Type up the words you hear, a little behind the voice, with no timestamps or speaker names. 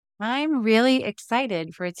I'm really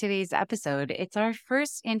excited for today's episode. It's our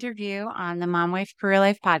first interview on the Mom Wife Career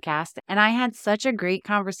Life podcast, and I had such a great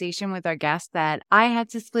conversation with our guest that I had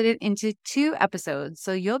to split it into two episodes.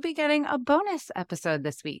 So you'll be getting a bonus episode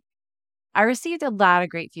this week. I received a lot of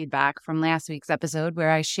great feedback from last week's episode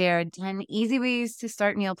where I shared 10 easy ways to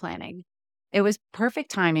start meal planning. It was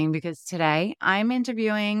perfect timing because today I'm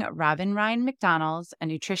interviewing Rhine McDonald's, a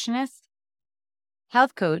nutritionist,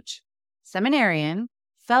 health coach, seminarian,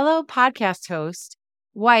 fellow podcast host,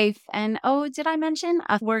 wife, and did I mention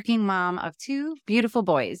a working mom of two beautiful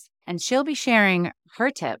boys? And she'll be sharing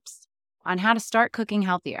her tips on how to start cooking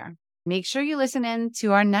healthier. Make sure you listen in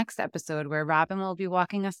to our next episode where Robin will be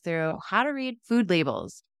walking us through how to read food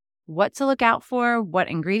labels, what to look out for, what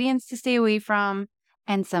ingredients to stay away from,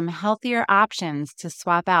 and some healthier options to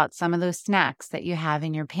swap out some of those snacks that you have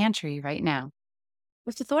in your pantry right now.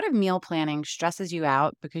 If the thought of meal planning stresses you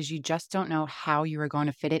out because you just don't know how you are going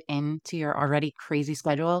to fit it into your already crazy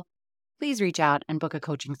schedule, please reach out and book a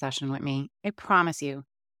coaching session with me. I promise you,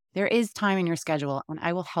 there is time in your schedule and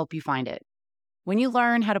I will help you find it. When you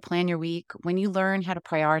learn how to plan your week, when you learn how to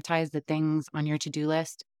prioritize the things on your to-do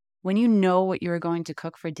list, when you know what you are going to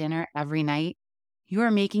cook for dinner every night, you are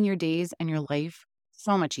making your days and your life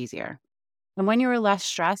so much easier. And when you're less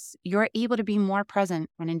stressed, you're able to be more present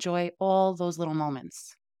and enjoy all those little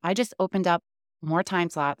moments. I just opened up more time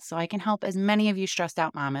slots so I can help as many of you stressed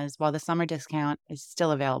out mamas while the summer discount is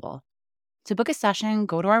still available. To book a session,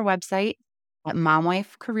 go to our website at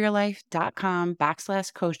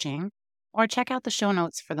momwifecareerlife.com/coaching or check out the show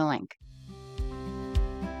notes for the link.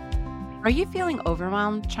 Are you feeling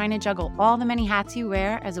overwhelmed trying to juggle all the many hats you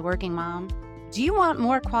wear as a working mom? Do you want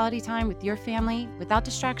more quality time with your family without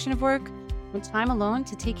distraction of work? And time alone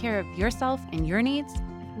to take care of yourself and your needs?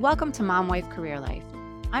 Welcome to Mom Wife Career Life.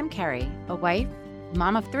 I'm Carrie, a wife,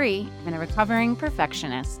 mom of three, and a recovering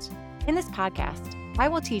perfectionist. In this podcast, I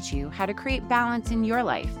will teach you how to create balance in your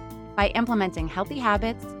life by implementing healthy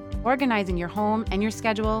habits, organizing your home and your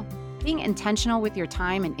schedule, being intentional with your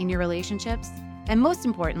time and in your relationships, and most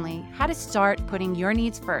importantly, how to start putting your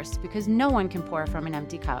needs first because no one can pour from an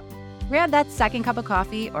empty cup. Grab that second cup of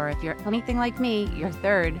coffee, or if you're anything like me, your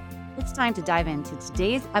third. It's time to dive into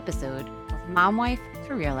today's episode of Mom Wife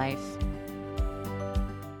Career Life.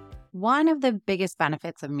 One of the biggest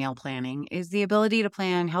benefits of meal planning is the ability to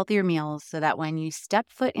plan healthier meals so that when you step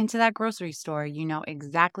foot into that grocery store, you know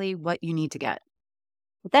exactly what you need to get.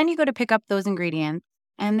 But then you go to pick up those ingredients,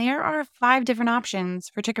 and there are 5 different options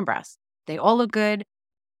for chicken breast. They all look good,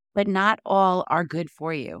 but not all are good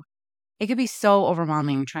for you. It could be so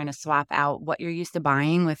overwhelming trying to swap out what you're used to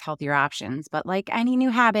buying with healthier options, but like any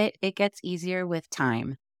new habit, it gets easier with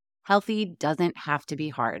time. Healthy doesn't have to be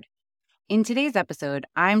hard. In today's episode,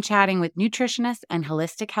 I'm chatting with nutritionist and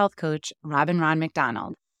holistic health coach, Rhine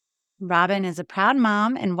McDonald. Robin is a proud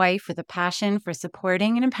mom and wife with a passion for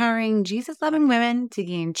supporting and empowering Jesus-loving women to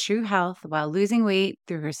gain true health while losing weight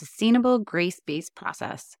through her sustainable, grace-based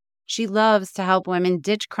process. She loves to help women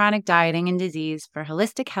ditch chronic dieting and disease for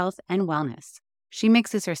holistic health and wellness. She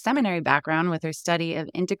mixes her seminary background with her study of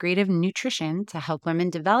integrative nutrition to help women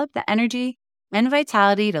develop the energy and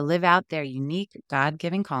vitality to live out their unique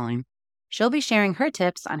God-given calling. She'll be sharing her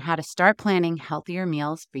tips on how to start planning healthier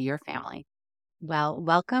meals for your family. Well,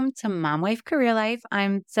 welcome to Mom Wife Career Life.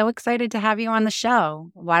 I'm so excited to have you on the show.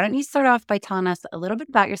 Why don't you start off by telling us a little bit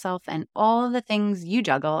about yourself and all the things you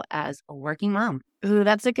juggle as a working mom? Ooh,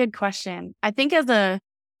 that's a good question. I think as a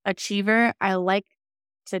achiever, I like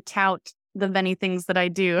to tout the many things that I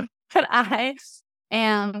do, but I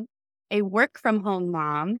am a work from home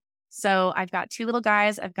mom. So I've got 2 little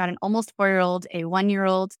guys. I've got an almost 4-year-old, a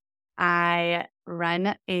 1-year-old. I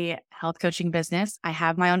run a health coaching business. I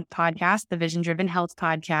have my own podcast, the Vision Driven Health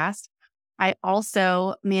Podcast. I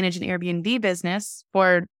also manage an Airbnb business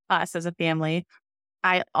for us as a family.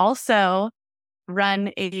 I also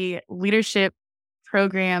run a leadership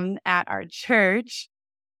program at our church.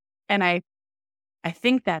 And I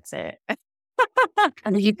think that's it.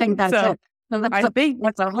 And you think that's it? I think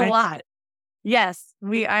that's a whole lot. Yes,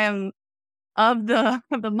 I am of the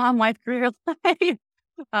mom wife career life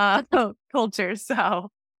culture.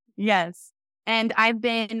 So yes. And I've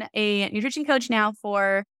been a nutrition coach now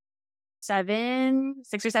for 6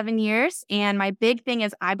 or 7 years. And my big thing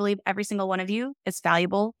is I believe every single one of you is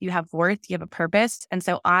valuable. You have worth, you have a purpose. And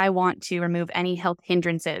so I want to remove any health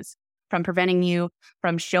hindrances from preventing you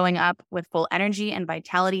from showing up with full energy and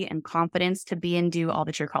vitality and confidence to be and do all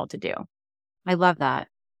that you're called to do. I love that.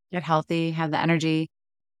 Get healthy, have the energy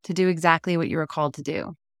to do exactly what you were called to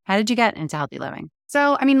do. How did you get into healthy living?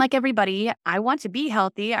 So, I mean, like everybody, I want to be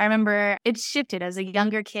healthy. I remember it shifted as a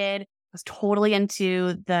younger kid. was totally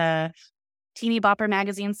into the teeny bopper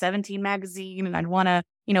magazine, 17 magazine, and I'd want to,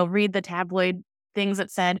 read the tabloid things that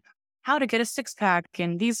said how to get a six pack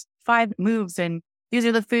and these 5 moves and these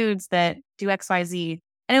are the foods that do XYZ.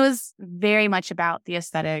 And it was very much about the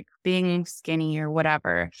aesthetic, being skinny or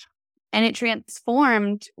whatever. And it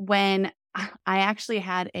transformed when I actually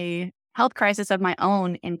had a health crisis of my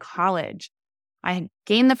own in college. I had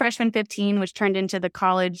gained the freshman 15, which turned into the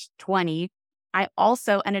college 20. I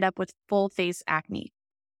also ended up with full face acne.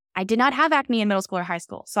 I did not have acne in middle school or high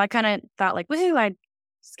school. So I kind of thought like, woohoo, I'd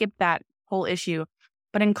skip that whole issue.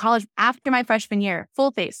 But in college, after my freshman year,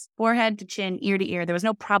 full face, forehead to chin, ear to ear, there was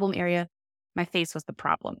no problem area. My face was the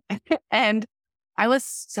problem. And I was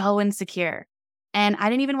so insecure. And I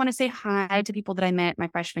didn't even want to say hi to people that I met my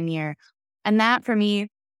freshman year. And that for me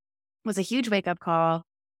was a huge wake up call.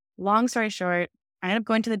 Long story short, I ended up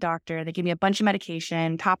going to the doctor. They gave me a bunch of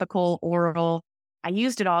medication, topical, oral. I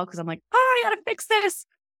used it all because I'm like, oh, I got to fix this.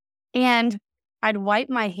 And I'd wipe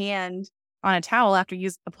my hand on a towel after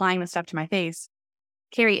applying the stuff to my face.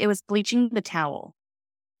 Carrie, it was bleaching the towel.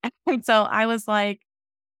 And so I was like,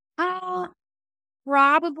 oh,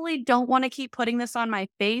 probably don't want to keep putting this on my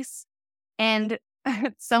face. And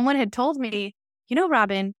someone had told me,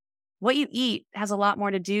 Robin, what you eat has a lot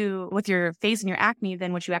more to do with your face and your acne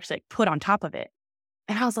than what you actually put on top of it.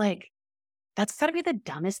 And I was like, that's got to be the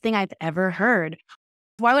dumbest thing I've ever heard.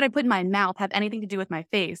 Why would I put in my mouth have anything to do with my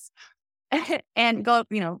face? And lo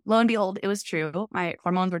and behold, it was true. My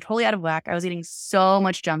hormones were totally out of whack. I was eating so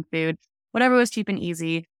much junk food, whatever was cheap and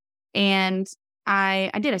easy. And I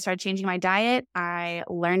did. I started changing my diet. I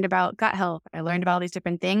learned about gut health. I learned about all these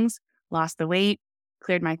different things, lost the weight,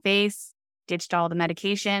 cleared my face, ditched all the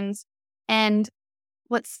medications. And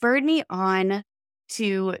what spurred me on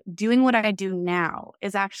to doing what I do now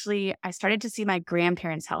is actually I started to see my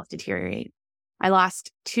grandparents' health deteriorate. I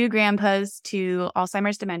lost 2 grandpas to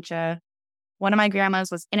Alzheimer's dementia. One of my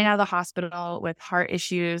grandmas was in and out of the hospital with heart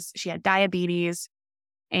issues. She had diabetes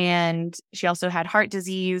and she also had heart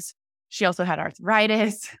disease. She also had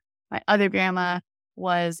arthritis. My other grandma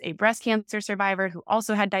was a breast cancer survivor who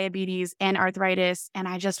also had diabetes and arthritis. And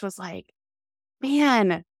I just was like,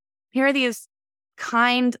 man, here are these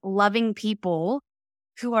kind, loving people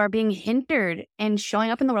who are being hindered and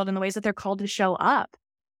showing up in the world in the ways that they're called to show up.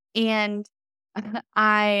 And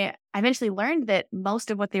I eventually learned that most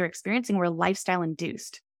of what they were experiencing were lifestyle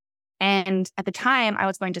induced. And at the time, I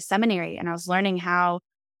was going to seminary and I was learning how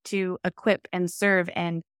to equip and serve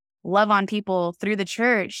and love on people through the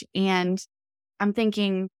church. And I'm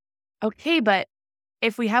thinking, okay, but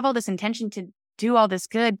if we have all this intention to do all this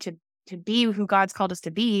good, to be who God's called us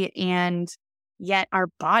to be, and yet our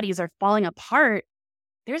bodies are falling apart,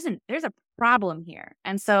 there's a problem here.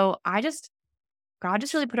 And so God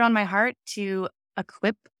just really put it on my heart to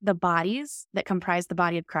equip the bodies that comprise the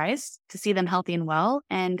body of Christ to see them healthy and well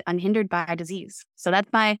and unhindered by disease. So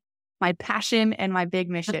that's my passion and my big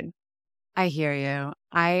mission. I hear you.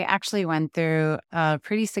 I actually went through a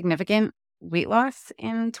pretty significant weight loss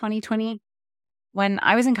in 2020. When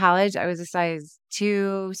I was in college, I was a size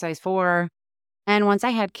 2, size 4. And once I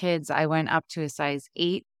had kids, I went up to a size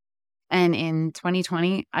 8. And in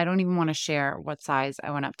 2020, I don't even want to share what size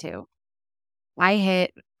I went up to. I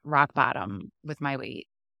hit rock bottom with my weight.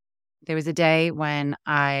 There was a day when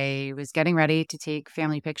I was getting ready to take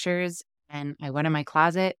family pictures and I went in my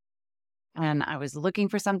closet and I was looking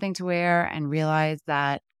for something to wear and realized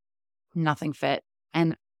that nothing fit.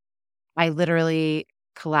 And I literally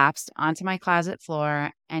collapsed onto my closet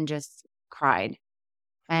floor and just cried.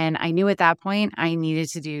 And I knew at that point I needed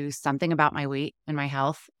to do something about my weight and my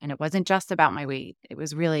health. And it wasn't just about my weight. It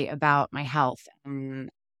was really about my health and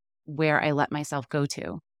where I let myself go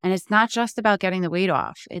to. And it's not just about getting the weight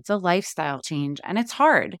off. It's a lifestyle change and it's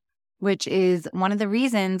hard, which is one of the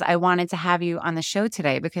reasons I wanted to have you on the show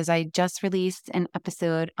today, because I just released an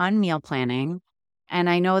episode on meal planning. And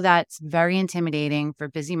I know that's very intimidating for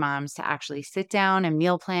busy moms to actually sit down and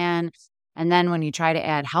meal plan. And then when you try to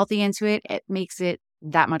add healthy into it, it makes it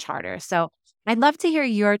that much harder. So I'd love to hear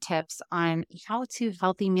your tips on how to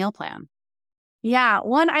healthy meal plan. Yeah.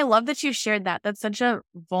 One, I love that you shared that. That's such a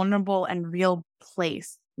vulnerable and real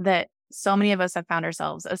place that so many of us have found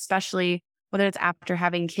ourselves, especially whether it's after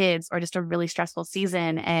having kids or just a really stressful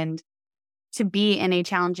season, and to be in a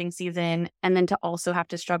challenging season and then to also have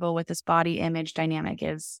to struggle with this body image dynamic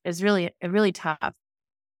is really tough.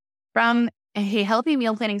 From a healthy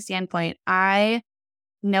meal planning standpoint, I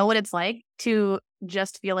know what it's like to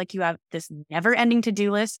just feel like you have this never ending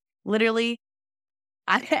to-do list. Literally,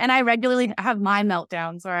 I regularly have my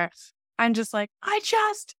meltdowns where I'm just like, I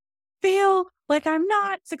just feel like I'm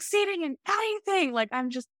not succeeding in anything. Like I'm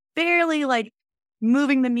just barely like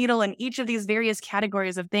moving the needle in each of these various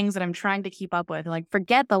categories of things that I'm trying to keep up with. Like,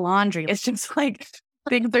 forget the laundry. It's just like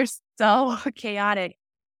things are so chaotic.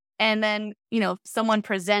 And then, someone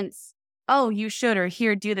presents, oh, you should, or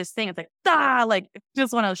here, do this thing. It's like,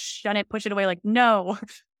 just want to shun it, push it away, like, no.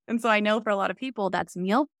 And so I know for a lot of people, that's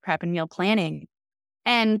meal prep and meal planning.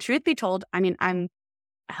 And truth be told, I mean, I'm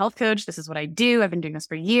a health coach. This is what I do. I've been doing this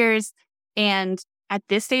for years. And at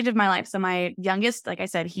this stage of my life, so my youngest, like I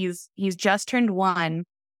said, he's just turned 1.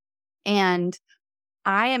 And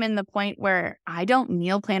I am in the point where I don't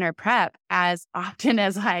meal plan or prep as often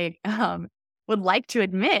as I would like to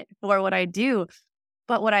admit for what I do.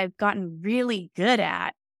 But what I've gotten really good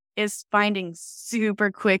at is finding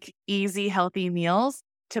super quick, easy, healthy meals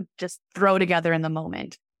to just throw together in the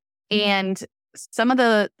moment. And some of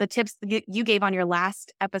the tips that you gave on your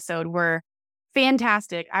last episode were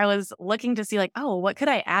fantastic. I was looking to see like, oh, what could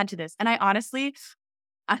I add to this? And I honestly,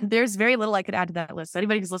 there's very little I could add to that list. So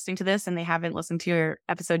anybody who's listening to this and they haven't listened to your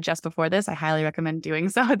episode just before this, I highly recommend doing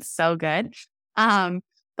so. It's so good.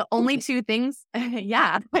 The only 2 things,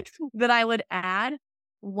 yeah, that I would add.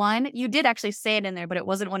 One, you did actually say it in there, but it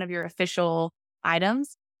wasn't one of your official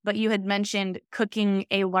items. But you had mentioned cooking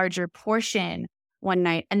a larger portion one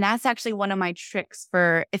night. And that's actually one of my tricks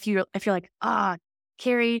for if you're like,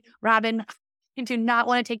 Carrie, Robin, I do not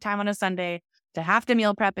want to take time on a Sunday to have to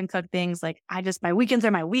meal prep and cook things. Like my weekends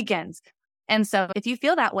are my weekends. And so if you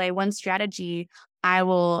feel that way, one strategy I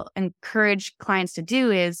will encourage clients to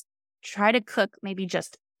do is try to cook maybe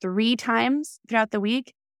just 3 times throughout the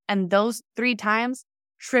week. And those 3 times,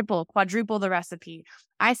 triple, quadruple the recipe.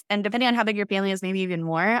 And depending on how big your family is, maybe even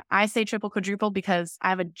more. I say triple, quadruple because I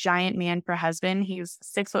have a giant man for a husband. He's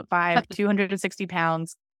 6'5", 260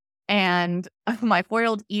 pounds. And my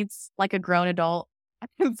 4-year-old eats like a grown adult.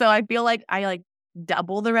 And so I feel like I like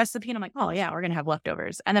double the recipe and I'm like, oh yeah, we're going to have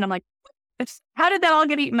leftovers. And then I'm like, how did that all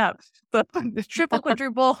get eaten up? The triple,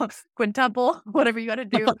 quadruple, quintuple, whatever you got to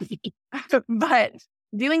do. But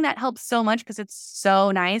doing that helps so much because it's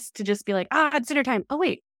so nice to just be like, it's dinner time. Oh,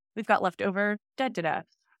 wait, we've got leftover, da-da-da.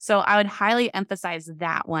 So I would highly emphasize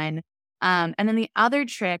that one. And then the other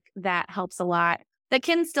trick that helps a lot that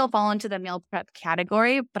can still fall into the meal prep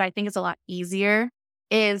category, but I think it's a lot easier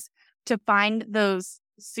is to find those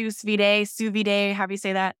sous vide, however you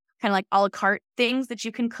say that, kind of like a la carte things that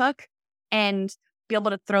you can cook and be able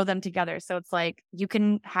to throw them together. So it's like you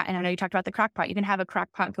can, and I know you talked about the crock pot, you can have a crock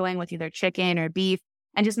pot going with either chicken or beef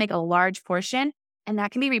and just make a large portion. And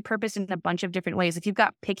that can be repurposed in a bunch of different ways. If you've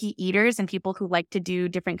got picky eaters and people who like to do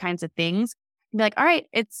different kinds of things, you'd be like, all right,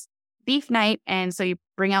 it's beef night. And so you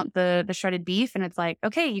bring out the shredded beef and it's like,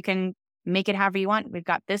 okay, you can make it however you want. We've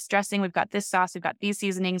got this dressing, we've got this sauce, we've got these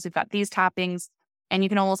seasonings, we've got these toppings. And you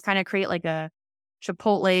can almost kind of create like a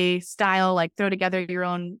Chipotle style, like throw together your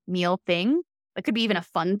own meal thing. It could be even a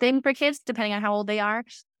fun thing for kids, depending on how old they are.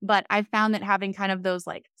 But I've found that having kind of those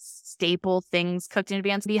like staple things cooked in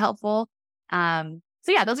advance be helpful. So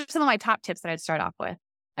yeah, those are some of my top tips that I'd start off with.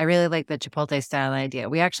 I really like the Chipotle style idea.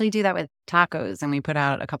 We actually do that with tacos and we put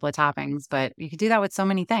out a couple of toppings, but you could do that with so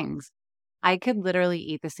many things. I could literally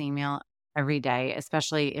eat the same meal every day,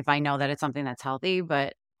 especially if I know that it's something that's healthy,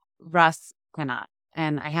 but Russ cannot.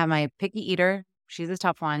 And I have my picky eater. She's a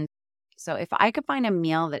tough one. So if I could find a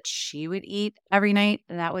meal that she would eat every night,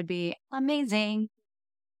 that would be amazing.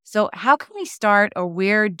 So how can we start, or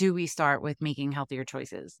where do we start with making healthier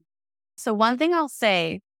choices? So one thing I'll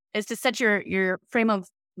say is to set your frame of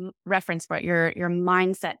reference for it, your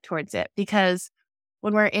mindset towards it, because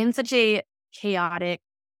when we're in such a chaotic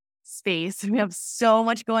space, we have so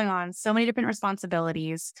much going on, so many different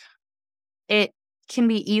responsibilities, it can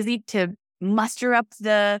be easy to muster up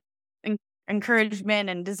the encouragement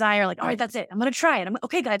and desire, like, all right, that's it. I'm going to try it.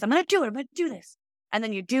 Okay, guys, I'm going to do it. I'm going to do this. And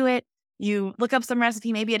then you do it. You look up some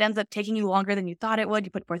recipe. Maybe it ends up taking you longer than you thought it would.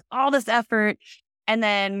 You put forth all this effort and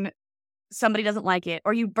then somebody doesn't like it,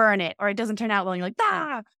 or you burn it, or it doesn't turn out well. And you're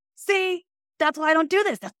like, see, that's why I don't do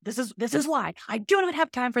this. This is why I don't even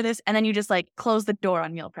have time for this. And then you just like close the door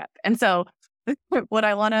on meal prep. And so what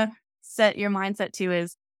I want to set your mindset to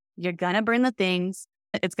is you're going to burn the things.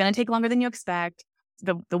 It's going to take longer than you expect.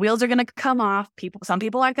 The wheels are going to come off. Some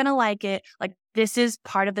people aren't going to like it. Like, this is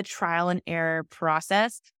part of the trial and error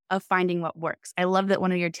process of finding what works. I love that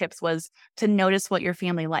one of your tips was to notice what your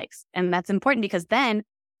family likes. And that's important because then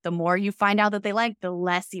the more you find out that they like, the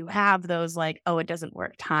less you have those like, oh, it doesn't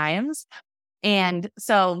work times. And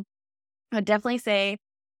so I'd definitely say,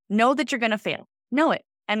 know that you're going to fail. Know it.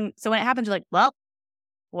 And so when it happens, you're like, well,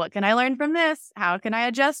 what can I learn from this? How can I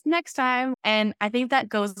adjust next time? And I think that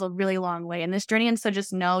goes a really long way in this journey. And so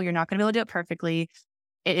just know you're not going to be able to do it perfectly.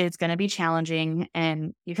 It's going to be challenging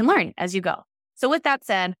and you can learn as you go. So with that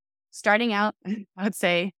said, starting out, I would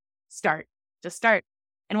say just start.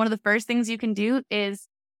 And one of the first things you can do is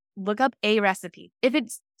look up a recipe. If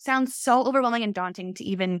it sounds so overwhelming and daunting to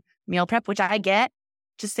even meal prep, which I get,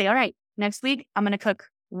 just say, all right, next week, I'm going to cook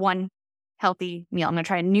one healthy meal. I'm going to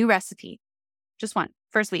try a new recipe. Just one.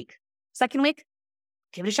 First week. Second week,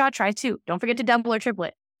 give it a shot. Try two. Don't forget to double or triple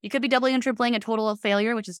it. You could be doubling and tripling a total of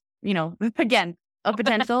failure, which is, again, a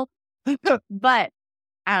potential. But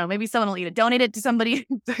I don't know, maybe someone will eat it. Donate it to somebody.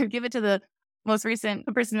 Give it to the most recent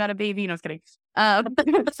person who had a baby. No, I was kidding.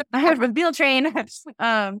 I have a meal train.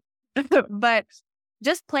 But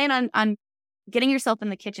just plan on getting yourself in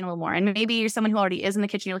the kitchen a little more. And maybe you're someone who already is in the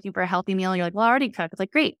kitchen. You're looking for a healthy meal. You're like, well, I already cook. It's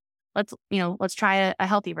like, great. Let's try a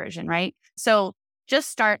healthy version, right? So just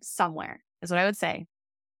start somewhere is what I would say.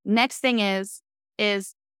 Next thing is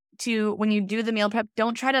to, when you do the meal prep,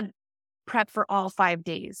 don't try to prep for all 5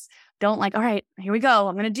 days. Don't like, all right, here we go.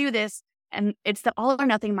 I'm going to do this. And it's the all or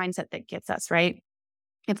nothing mindset that gets us, right?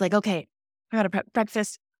 It's like, okay, I got to prep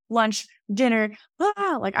breakfast, lunch, dinner.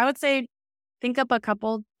 Like I would say, think up a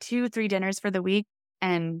couple, 2-3 dinners for the week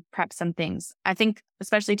and prep some things. I think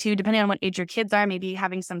especially too, depending on what age your kids are, maybe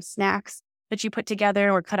having some snacks that you put together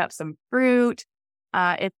or cut up some fruit.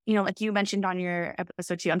 If, like you mentioned on your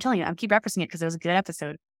episode too, I'm telling you, I keep referencing it because it was a good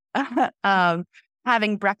episode.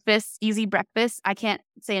 Having breakfast, easy breakfast. I can't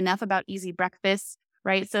say enough about easy breakfast,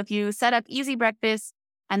 right? So if you set up easy breakfast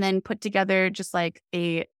and then put together just like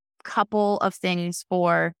a couple of things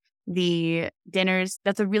for the dinners,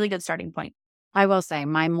 that's a really good starting point. I will say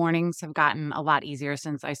my mornings have gotten a lot easier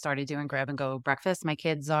since I started doing grab and go breakfast. My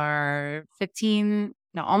kids are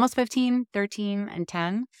almost 15, 13, and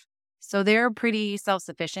 10. So they're pretty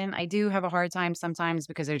self-sufficient. I do have a hard time sometimes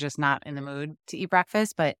because they're just not in the mood to eat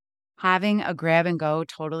breakfast, but having a grab and go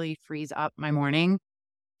totally frees up my morning.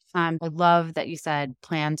 I love that you said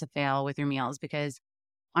plan to fail with your meals because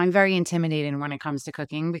I'm very intimidated when it comes to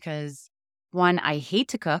cooking because one, I hate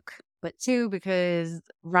to cook, but two, because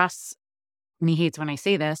Russ, and he hates when I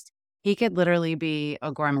say this, he could literally be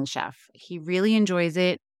a gourmet chef. He really enjoys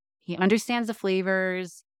it. He understands the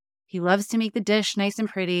flavors. He loves to make the dish nice and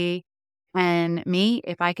pretty. And me,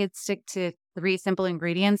 if I could stick to 3 simple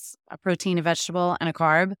ingredients, a protein, a vegetable, and a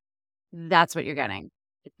carb, that's what you're getting.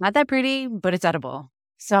 It's not that pretty, but it's edible.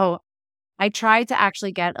 So I try to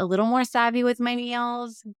actually get a little more savvy with my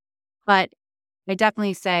meals, but I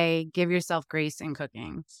definitely say give yourself grace in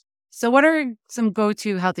cooking. So what are some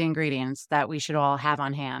go-to healthy ingredients that we should all have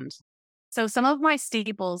on hand? So some of my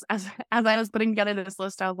staples, as I was putting together this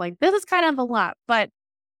list, I was like, this is kind of a lot, but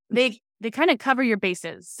they kind of cover your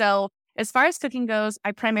bases. So as far as cooking goes,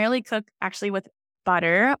 I primarily cook actually with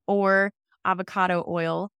butter or avocado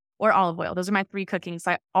oil or olive oil. Those are my 3 cookings.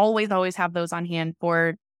 So I always have those on hand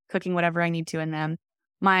for cooking whatever I need to in them.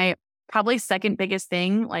 My probably second biggest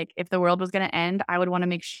thing, like if the world was going to end, I would want to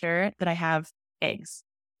make sure that I have eggs.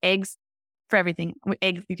 Eggs for everything.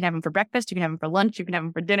 Eggs, you can have them for breakfast, you can have them for lunch, you can have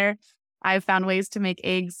them for dinner. I've found ways to make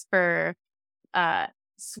eggs for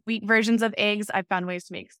sweet versions of eggs. I've found ways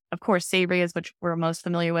to make, of course, savory is which we're most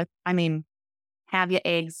familiar with. I mean, have your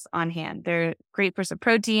eggs on hand. They're great for some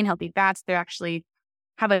protein, healthy fats. They're actually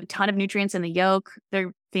have a ton of nutrients in the yolk.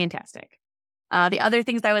 They're fantastic. The other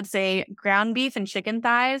things I would say, ground beef and chicken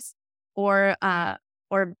thighs or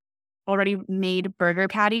already made burger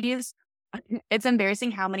patties. It's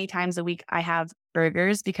embarrassing how many times a week I have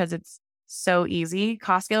burgers because it's so easy.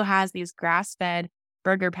 Costco has these grass-fed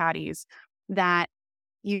burger patties that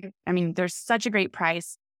they're such a great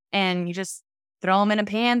price and you just throw them in a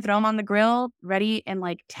pan, throw them on the grill, ready in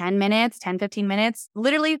like 10 minutes, 10, 15 minutes.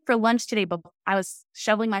 Literally for lunch today, but I was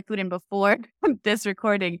shoveling my food in before this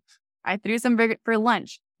recording. I threw some burger for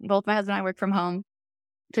lunch. Both my husband and I work from home.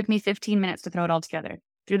 It took me 15 minutes to throw it all together.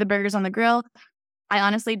 Threw the burgers on the grill. I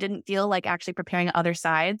honestly didn't feel like actually preparing other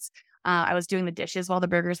sides. I was doing the dishes while the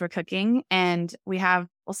burgers were cooking. And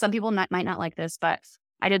some people might not like this, but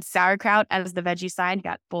I did sauerkraut as the veggie side,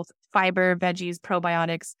 got both fiber, veggies,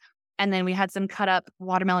 probiotics. And then we had some cut up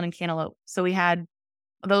watermelon and cantaloupe. So we had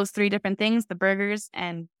those 3 different things, the burgers,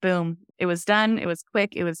 and boom, it was done. It was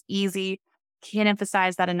quick. It was easy. Can't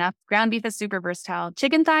emphasize that enough. Ground beef is super versatile.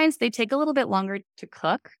 Chicken thighs, they take a little bit longer to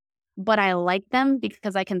cook, but I like them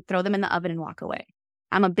because I can throw them in the oven and walk away.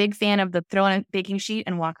 I'm a big fan of the throw in a baking sheet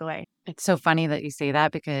and walk away. It's so funny that you say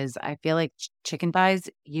that because I feel like chicken thighs,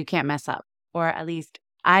 you can't mess up, or at least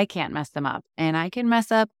I can't mess them up. And I can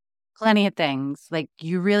mess up plenty of things. Like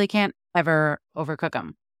you really can't ever overcook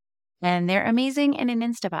them. And they're amazing in an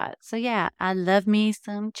Instapot. So yeah, I love me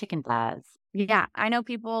some chicken thighs. Yeah, I know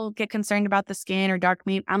people get concerned about the skin or dark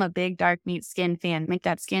meat. I'm a big dark meat skin fan. Make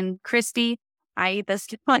that skin crispy. I eat this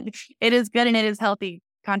one. It is good and it is healthy,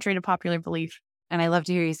 contrary to popular belief. And I love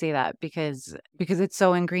to hear you say that because it's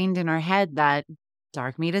so ingrained in our head that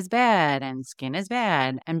dark meat is bad and skin is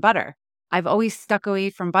bad and butter. I've always stuck away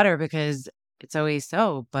from butter because it's always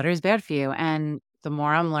so butter is bad for you. And the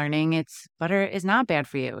more I'm learning, it's butter is not bad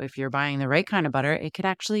for you. If you're buying the right kind of butter, it could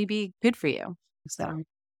actually be good for you. So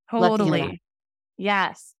love to hear that. Totally.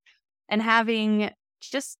 Yes. And having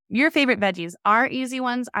just your favorite veggies are easy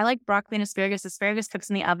ones. I like broccoli and asparagus. Asparagus cooks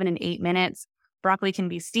in the oven in 8 minutes. Broccoli can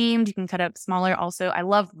be steamed. You can cut up smaller. Also, I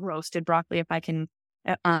love roasted broccoli if I can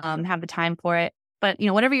have the time for it. But,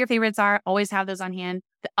 whatever your favorites are, always have those on hand.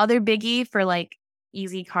 The other biggie for like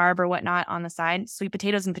easy carb or whatnot on the side, sweet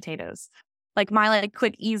potatoes and potatoes. Like my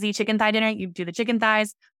quick, easy chicken thigh dinner, you do the chicken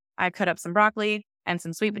thighs. I cut up some broccoli and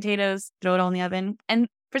some sweet potatoes, throw it all in the oven. And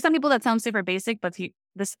for some people that sounds super basic, but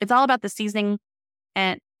it's all about the seasoning,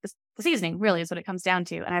 and the seasoning really is what it comes down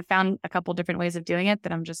to. And I found a couple different ways of doing it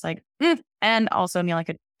that I'm just like, and also a meal I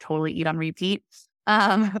could totally eat on repeat.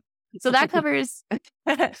 So that covers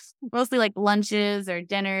mostly like lunches or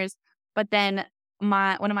dinners. But then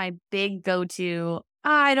one of my big go-to,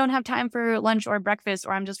 I don't have time for lunch or breakfast,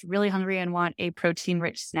 or I'm just really hungry and want a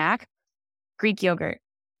protein-rich snack. Greek yogurt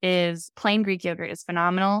plain Greek yogurt is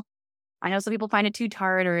phenomenal. I know some people find it too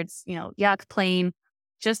tart or it's, yuck, plain.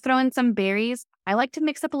 Just throw in some berries. I like to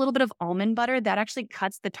mix up a little bit of almond butter. That actually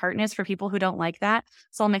cuts the tartness for people who don't like that.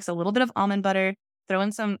 So I'll mix a little bit of almond butter, throw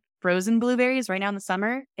in some frozen blueberries right now in the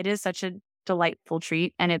summer. It is such a delightful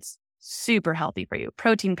treat and it's super healthy for you.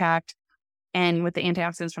 Protein packed. And with the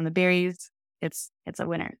antioxidants from the berries, it's a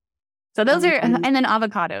winner. So those are, and then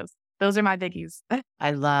avocados. Those are my biggies.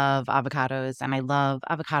 I love avocados and I love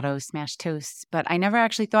avocado smashed toast, but I never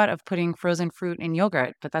actually thought of putting frozen fruit in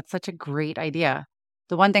yogurt, but that's such a great idea.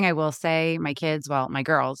 The one thing I will say my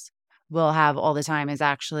girls will have all the time is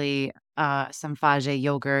actually some Fage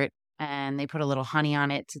yogurt, and they put a little honey on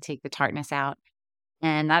it to take the tartness out.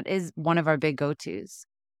 And that is one of our big go-tos.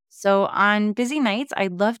 So on busy nights,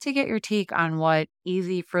 I'd love to get your take on what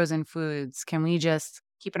easy frozen foods can we just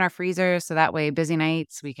keep in our freezer so that way busy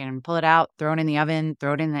nights we can pull it out, throw it in the oven,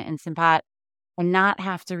 throw it in the Instant Pot, and not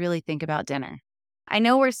have to really think about dinner. I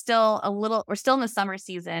know we're still in the summer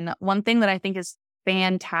season. One thing that I think is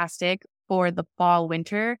fantastic for the fall,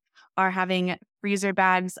 winter are having freezer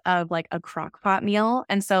bags of like a crock pot meal.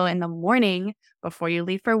 And so in the morning before you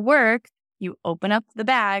leave for work, you open up the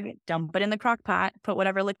bag, dump it in the crock pot, put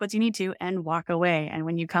whatever liquids you need to, and walk away. And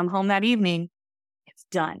when you come home that evening, it's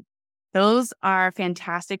done. Those are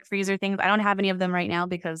fantastic freezer things. I don't have any of them right now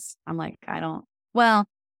because I'm like, I'll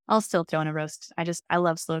still throw in a roast. I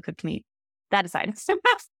love slow cooked meat. That aside.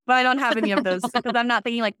 But I don't have any of those because I'm not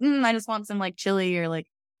thinking like, I just want some like chili or like,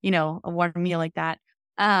 a warm meal like that.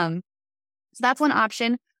 So that's one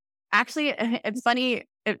option. Actually, it's funny.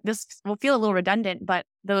 This will feel a little redundant, but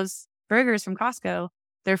those burgers from Costco,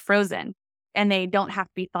 they're frozen and they don't have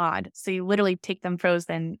to be thawed. So you literally take them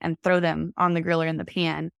frozen and throw them on the grill or in the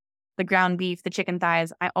pan. The ground beef, the chicken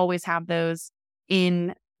thighs, I always have those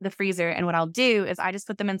in the freezer. And what I'll do is I just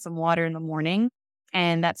put them in some water in the morning.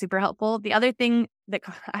 And that's super helpful. The other thing that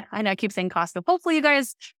I know I keep saying Costco, hopefully you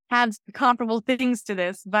guys have comparable things to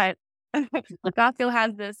this, but Costco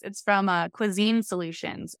has this. It's from Cuisine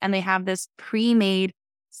Solutions, and they have this pre-made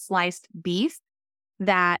sliced beef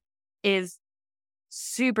that is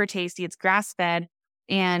super tasty. It's grass-fed,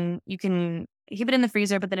 and you can keep it in the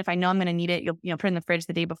freezer. But then if I know I'm going to need it, you'll put it in the fridge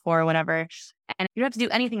the day before or whatever. And you don't have to do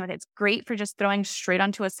anything with it. It's great for just throwing straight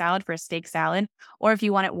onto a salad for a steak salad. Or if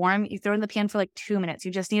you want it warm, you throw it in the pan for like 2 minutes.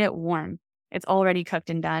 You just need it warm. It's already cooked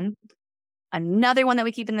and done. Another one that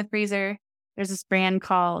we keep in the freezer, there's this brand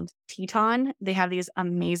called Teton. They have these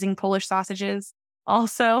amazing Polish sausages.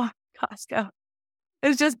 Also, Costco.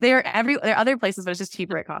 It's just, there are other places, but it's just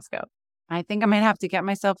cheaper at Costco. I think I might have to get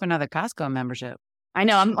myself another Costco membership. I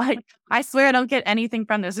know. I'm like, I swear I don't get anything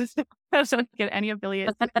from this. I don't get any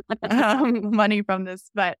affiliate money from this,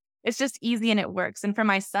 but it's just easy and it works. And for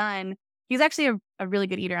my son, he's actually a really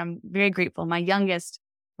good eater. I'm very grateful. My youngest,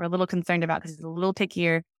 we're a little concerned about because he's a little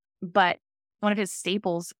pickier, but one of his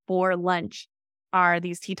staples for lunch are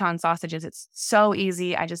these Teton sausages. It's so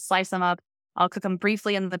easy. I just slice them up. I'll cook them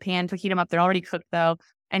briefly in the pan to heat them up. They're already cooked though.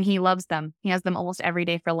 And he loves them. He has them almost every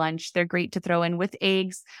day for lunch. They're great to throw in with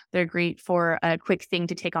eggs. They're great for a quick thing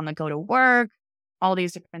to take on the go to work, all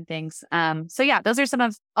these different things. So yeah, those are some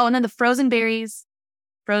of, and then the frozen berries,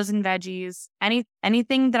 frozen veggies,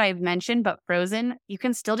 anything that I've mentioned, but frozen, you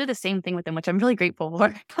can still do the same thing with them, which I'm really grateful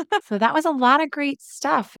for. So that was a lot of great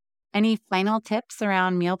stuff. Any final tips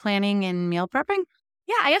around meal planning and meal prepping?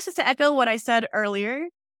 Yeah, I guess just to echo what I said earlier,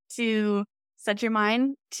 to set your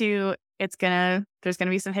mind to there's going to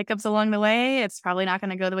be some hiccups along the way. It's probably not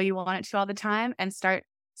going to go the way you want it to all the time, and start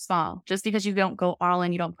small. Just because you don't go all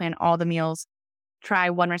in, you don't plan all the meals.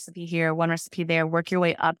 Try one recipe here, one recipe there, work your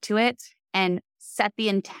way up to it and set the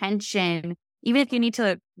intention. Even if you need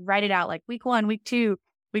to write it out, like week 1, week 2,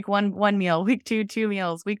 week 1, 1 meal, week 2, 2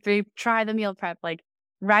 meals, week 3, try the meal prep, like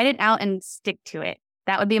write it out and stick to it.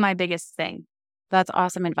 That would be my biggest thing. That's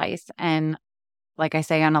awesome advice. And like I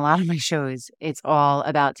say on a lot of my shows, it's all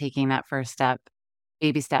about taking that first step,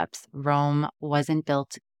 baby steps. Rome wasn't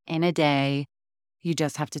built in a day. You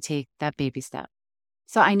just have to take that baby step.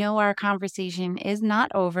 So I know our conversation is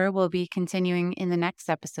not over. We'll be continuing in the next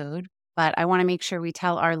episode, but I want to make sure we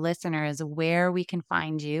tell our listeners where we can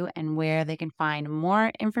find you and where they can find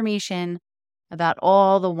more information about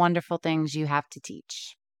all the wonderful things you have to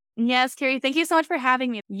teach. Yes, Carrie, thank you so much for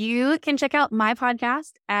having me. You can check out my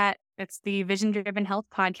podcast it's the Vision Driven Health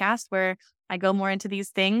Podcast, where I go more into these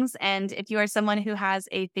things. And if you are someone who has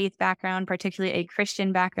a faith background, particularly a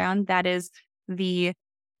Christian background, that is the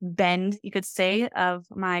bend, you could say, of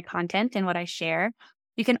my content and what I share.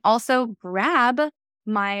 You can also grab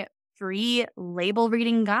my free label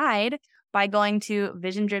reading guide by going to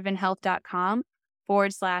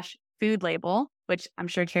visiondrivenhealth.com/food label, which I'm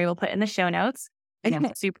sure Carrie will put in the show notes.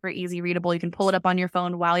 It's super easy readable. You can pull it up on your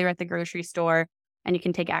phone while you're at the grocery store, and you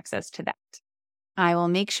can take access to that. I will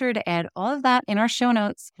make sure to add all of that in our show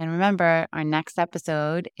notes. And remember, our next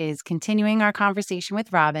episode is continuing our conversation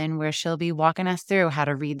with Robin, where she'll be walking us through how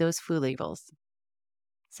to read those food labels.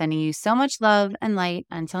 Sending you so much love and light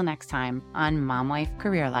until next time on Mom Wife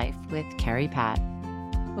Career Life with Carrie Pat.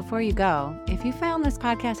 Before you go, if you found this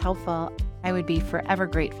podcast helpful, I would be forever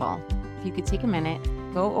grateful if you could take a minute,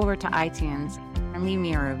 go over to iTunes, and leave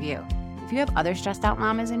me a review. If you have other stressed out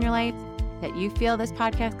mamas in your life that you feel this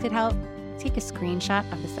podcast could help, take a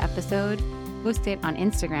screenshot of this episode, post it on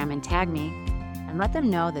Instagram and tag me, and let them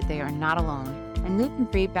know that they are not alone and they can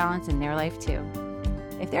create balance in their life too.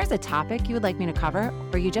 If there's a topic you would like me to cover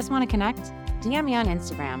or you just want to connect, DM me on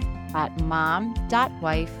Instagram at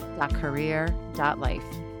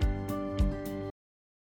mom.wife.career.life.